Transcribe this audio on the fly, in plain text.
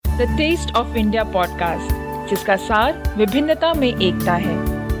The test of India podcast, जिसका सार विभिन्नता में एकता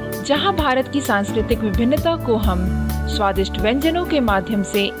है, जहां भारत की सांस्कृतिक विभिन्नता को हम स्वादिष्ट व्यंजनों के माध्यम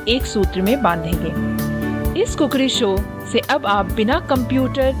से एक सूत्र में बांधेंगे। इस कुकरी शो से अब आप बिना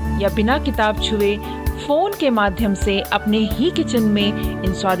कंप्यूटर या बिना किताब छुए फोन के माध्यम से अपने ही किचन में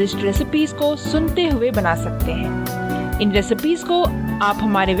इन स्वादिष्ट रेसिपीज को सुनते हुए बना सकते हैं। इन रेसिपीज को आप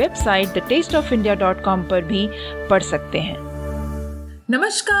हमारे वेबसाइट thetasteofindia.com पर भी पढ़ सकते हैं।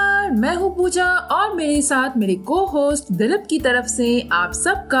 नमस्कार, मैं हूँ पूजा और मेरे साथ मेरे को होस्ट दिलीप की तरफ से आप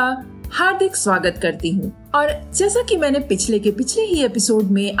सबका हार्दिक स्वागत करती हूँ। और जैसा कि मैंने पिछले ही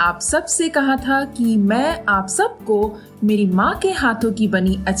एपिसोड में आप सब से कहा था कि मैं आप सबको मेरी माँ के हाथों की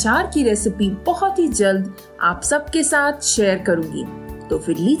बनी अचार की रेसिपी बहुत ही जल्द आप सबके साथ शेयर करूंगी। तो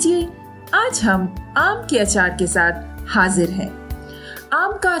फिर लीजिए, आज हम आम के अचार के साथ हाजिर हैं।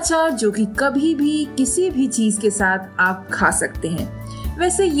 आम का अचार जो कि कभी भी किसी भी चीज के साथ आप खा सकते हैं।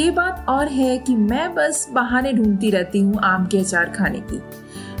 वैसे ये बात और है कि मैं बस बहाने ढूंढती रहती हूँ आम के अचार खाने की,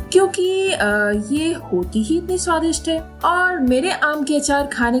 क्योंकि ये होती ही इतनी स्वादिष्ट है। और मेरे आम के अचार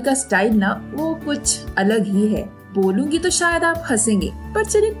खाने का स्टाइल ना वो कुछ अलग ही है। बोलूंगी तो शायद आप हंसेंगे, पर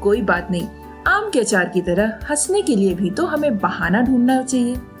चलिए कोई बात नहीं। आम के अचार की तरह हंसने के लिए भी तो हमें बहाना ढूंढना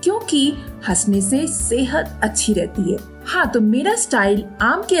चाहिए, क्योंकि हंसने से सेहत अच्छी रहती है। हाँ, तो मेरा स्टाइल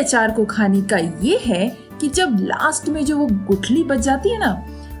आम के अचार को खाने का ये है कि जब लास्ट में जो वो गुठली बच जाती है ना,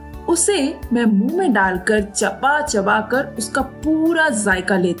 उसे मैं मुंह में डालकर चबा कर उसका पूरा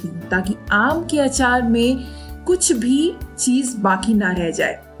जायका लेती हूँ, ताकि आम के अचार में कुछ भी चीज बाकी ना रह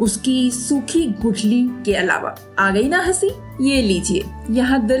जाए उसकी सूखी गुठली के अलावा। आ गई ना हंसी? ये लीजिए,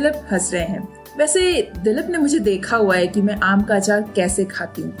 यहाँ दिलीप हंस रहे हैं। वैसे दिलीप ने मुझे देखा हुआ है कि मैं आम का अचार कैसे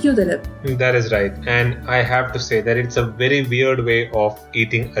खाती हूँ, क्यों Dilip? That is right, and I have to say that it's a very weird way of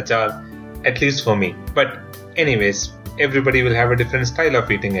eating achar, at least for me. But anyways, everybody will have a different style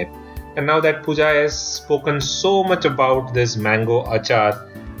of eating it. And now that Pooja has spoken so much about this mango achar,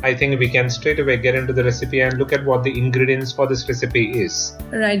 I think we can straight away get into the recipe and look at what the ingredients for this recipe is.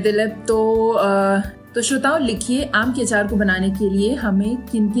 Right, Dilip, तो श्रोताओं लिखिए, आम के अचार को बनाने के लिए हमें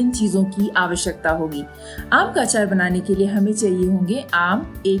किन किन चीजों की आवश्यकता होगी। आम का अचार बनाने के लिए हमें चाहिए होंगे आम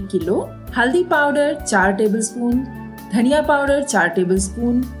 1 किलो, हल्दी पाउडर 4 टेबलस्पून, धनिया पाउडर 4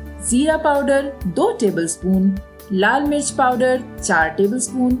 टेबलस्पून, जीरा पाउडर 2 टेबलस्पून, लाल मिर्च पाउडर 4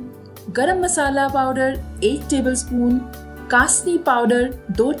 टेबलस्पून, गरम मसाला पाउडर 1 टेबलस्पून, कासनी पाउडर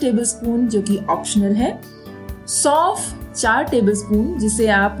 2 टेबलस्पून जो कि ऑप्शनल है, सौंफ 4 टेबलस्पून जिसे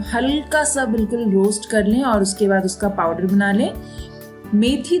आप हल्का सा बिल्कुल रोस्ट कर लें और उसके बाद उसका पाउडर बना लें,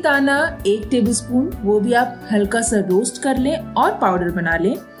 मेथी दाना 1 टेबलस्पून, वो भी आप हल्का सा रोस्ट कर लें और पाउडर बना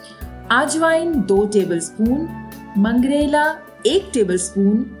लें, अजवाइन 2 टेबलस्पून, मंगरेला 1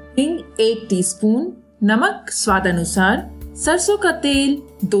 टेबलस्पून, हिंग 1 टीस्पून, नमक स्वाद अनुसार, सरसों का तेल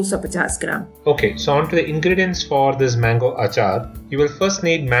 250 gram. Okay, so on to the ingredients for this mango achar. You will first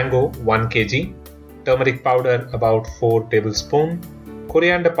need mango 1 kg, turmeric powder about 4 tablespoon,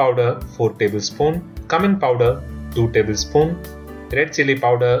 coriander powder 4 tablespoon, cumin powder 2 tablespoon, red chili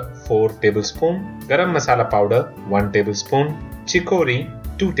powder 4 tablespoon, garam masala powder 1 tablespoon, chicory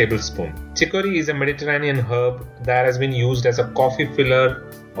 2 tablespoon. Chicory is a Mediterranean herb that has been used as a coffee filler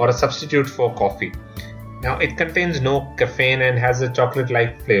or a substitute for coffee. Now it contains no caffeine and has a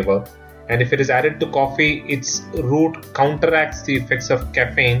chocolate-like flavor, and if it is added to coffee, its root counteracts the effects of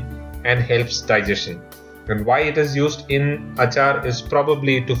caffeine and helps digestion. And why it is used in achar is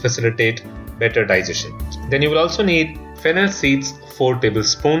probably to facilitate better digestion. Then you will also need fennel seeds 4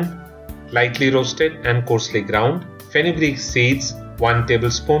 tablespoon, lightly roasted and coarsely ground, fenugreek seeds 1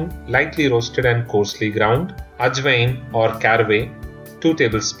 tablespoon, lightly roasted and coarsely ground, ajwain or caraway 2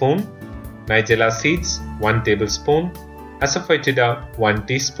 tablespoon, nigella seeds 1 tablespoon, asafoetida 1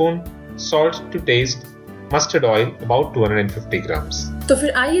 teaspoon, salt to taste, mustard oil about 250 grams. तो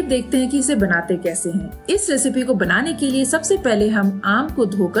फिर आइए देखते हैं कि इसे बनाते कैसे हैं। इस रेसिपी को बनाने के लिए सबसे पहले हम आम को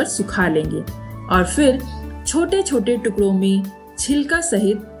धोकर सुखा लेंगे और फिर छोटे छोटे टुकड़ों में छिलका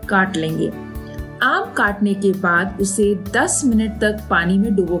सहित काट लेंगे। आम काटने के बाद उसे 10 मिनट तक पानी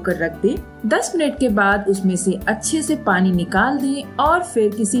में डुबो कर रख दें। 10 मिनट के बाद उसमें से अच्छे से पानी निकाल दें और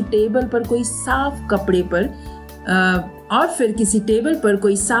फिर किसी टेबल पर कोई साफ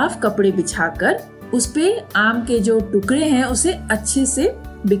कपड़े बिछाकर उस पे आम के जो टुकड़े हैं उसे अच्छे से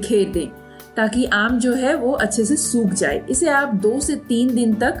बिखेर दें, ताकि आम जो है वो अच्छे से सूख जाए। इसे आप 2 से 3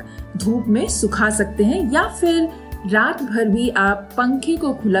 दिन तक धूप में सुखा सकते हैं, या फिर रात भर भी आप पंखे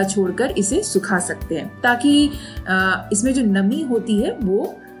को खुला छोड़कर इसे सुखा सकते हैं, ताकि इसमें जो नमी होती है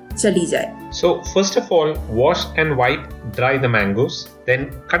वो चली जाए। So first of all, wash and wipe dry the mangoes. Then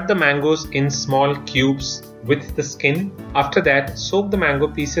cut the mangoes in small cubes with the skin. After that, soak the mango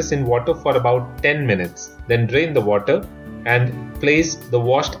pieces in water for about 10 minutes. Then drain the water and place the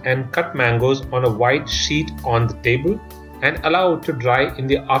washed and cut mangoes on a white sheet on the table and allow it to dry in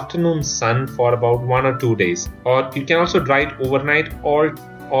the afternoon sun for about 1 or 2 days. Or you can also dry it overnight or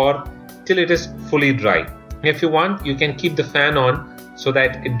till it is fully dry. If you want, you can keep the fan on so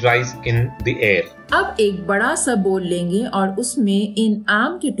that it dries in the air. अब एक बड़ा सा बोल लेंगे और उसमें इन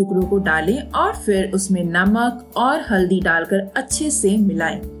आम के टुकड़ों को डालें और फिर उसमें नमक और हल्दी डालकर अच्छे से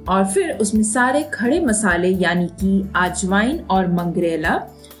मिलाएं और फिर उसमें सारे खड़े मसाले यानी कि अजवाइन और मंगरेला,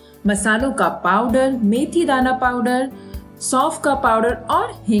 मसालों का पाउडर, मेथी दाना पाउडर, सौंफ का पाउडर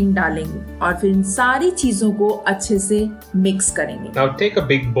और हींग डालेंगे और फिर इन सारी चीजों को अच्छे से मिक्स करेंगे। Now take a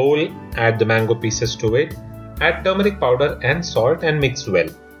big bowl, add the mango pieces to it, add turmeric powder and salt and mix well.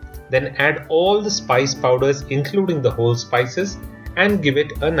 Then add all the spice powders including the whole spices and give it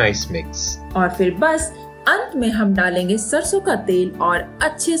a nice mix. और फिर बस अंत में हम डालेंगे सरसों का तेल और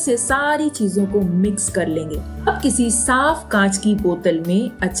अच्छे से सारी चीजों को मिक्स कर लेंगे। अब किसी साफ कांच की बोतल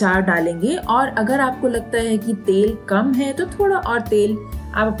में अचार डालेंगे और अगर आपको लगता है कि तेल कम है तो थोड़ा और तेल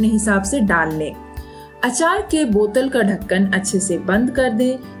आप अपने हिसाब से डाल लें। अचार के बोतल का ढक्कन अच्छे से बंद कर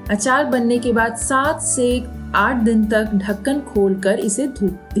दें। अचार बनने के बाद 7 से 8 दिन तक ढक्कन खोलकर इसे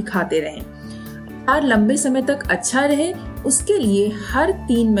धूप दिखाते रहें। अचार लंबे समय तक अच्छा रहे उसके लिए हर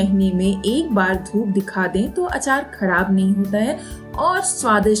 3 महीने में एक बार धूप दिखा दें तो अचार खराब नहीं होता है और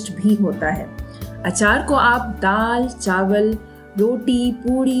स्वादिष्ट भी होता है। अचार को आप दाल, चावल, रोटी,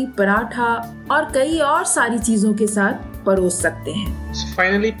 पूरी, पराठा और कई और सारी चीजों के साथ परोस सकते हैं। So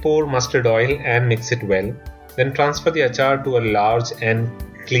finally pour mustard oil and mix it well. Then transfer the achar to a large and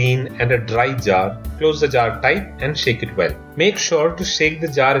clean and a dry jar. Close the jar tight and shake it well. Make sure to shake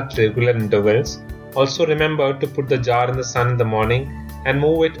the jar at regular intervals. Also remember to put the jar in the sun in the morning and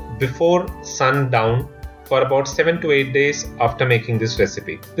move it before sundown for about 7 to 8 days after making this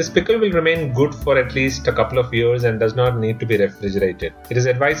recipe. This pickle will remain good for at least a couple of years and does not need to be refrigerated. It is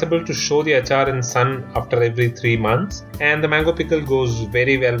advisable to show the achar in sun after every 3 months, and the mango pickle goes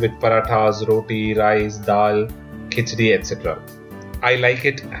very well with parathas, roti, rice, dal, khichdi, etc. I like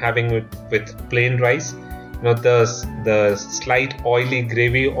it having it with plain rice. The slight oily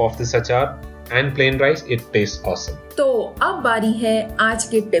gravy of this achar and plain rice, it tastes awesome. तो अब बारी है आज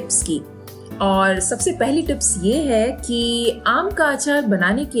के tips की और सबसे पहली टिप्स ये है कि आम का अचार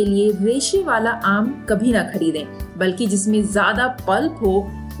बनाने के लिए रेशे वाला आम कभी ना खरीदें बल्कि जिसमें ज्यादा पल्प हो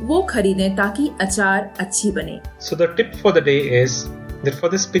वो खरीदें ताकि अचार अच्छी बने। So the tip for the day is that for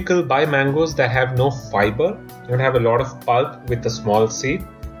this pickle buy mangoes that have no fiber and have a lot of pulp with a small seed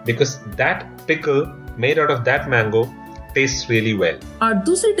because that pickle made out of that mango tastes really well. और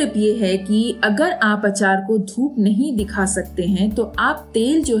दूसरी tip ये है कि अगर आप अचार को धूप नहीं दिखा सकते हैं तो आप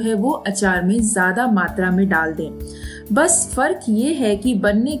तेल जो है वो अचार में ज्यादा मात्रा में डाल दें। बस फर्क ये है कि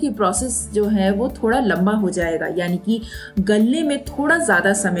बनने की प्रोसेस जो है वो थोड़ा लंबा हो जाएगा यानी कि गलने में थोड़ा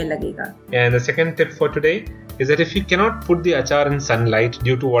ज्यादा समय लगेगा। And the second tip for today is that if you cannot put the achar in sunlight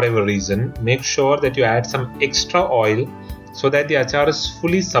due to whatever reason, make sure that you add some extra oil so that the achar is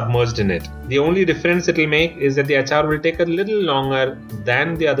fully submerged in it. The only difference it will make is that the achar will take a little longer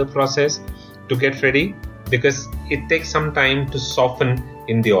than the other process to get ready because it takes some time to soften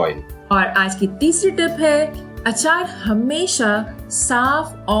in the oil. और आज की तीसरी tip है अचार हमेशा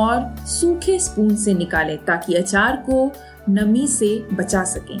साफ और सूखे स्पून से निकालें ताकि अचार को नमी से बचा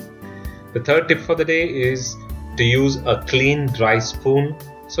सकें। The third tip for the day is to use a clean dry spoon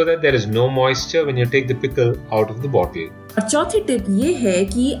so that there is no moisture when you take the pickle out of the bottle. और चौथी टिप ये है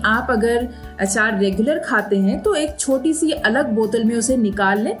कि आप अगर अचार रेगुलर खाते हैं तो एक छोटी सी अलग बोतल में उसे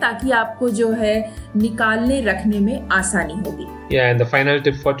निकाल लें ताकि आपको जो है निकालने रखने में आसानी होगी। Yeah, and the final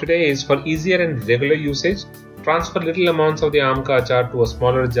tip for today is for easier and regular usage, transfer little amounts of the aam ka achar to a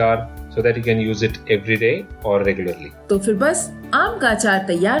smaller jar so that you can use it every day or regularly. तो फिर बस आम का अचार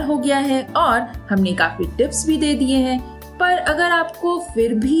तैयार हो गया है और हमने काफी टिप्स भी दे दिए हैं। पर अगर आपको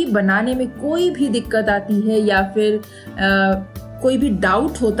फिर भी बनाने में कोई भी दिक्कत आती है या फिर कोई भी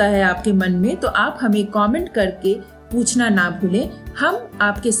डाउट होता है आपके मन में तो आप हमें कमेंट करके पूछना ना भूलें। हम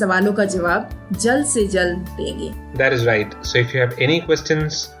आपके सवालों का जवाब जल्द से जल्द देंगे। That is right. So if you have any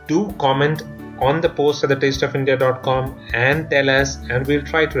questions, do comment on the post at thetasteofindia.com and tell us and we'll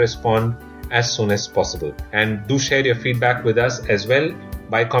try to respond as soon as possible. And do share your feedback with us as well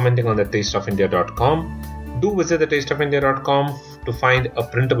by commenting on thetasteofindia.com. Do visit thetasteofindia.com to find a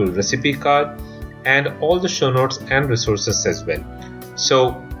printable recipe card and all the show notes and resources as well. So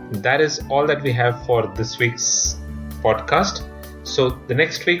that is all that we have for this week's podcast. So the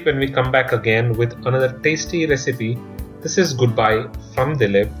next week when we come back again with another tasty recipe, this is goodbye from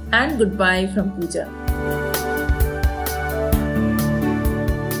Dilip and goodbye from Pooja.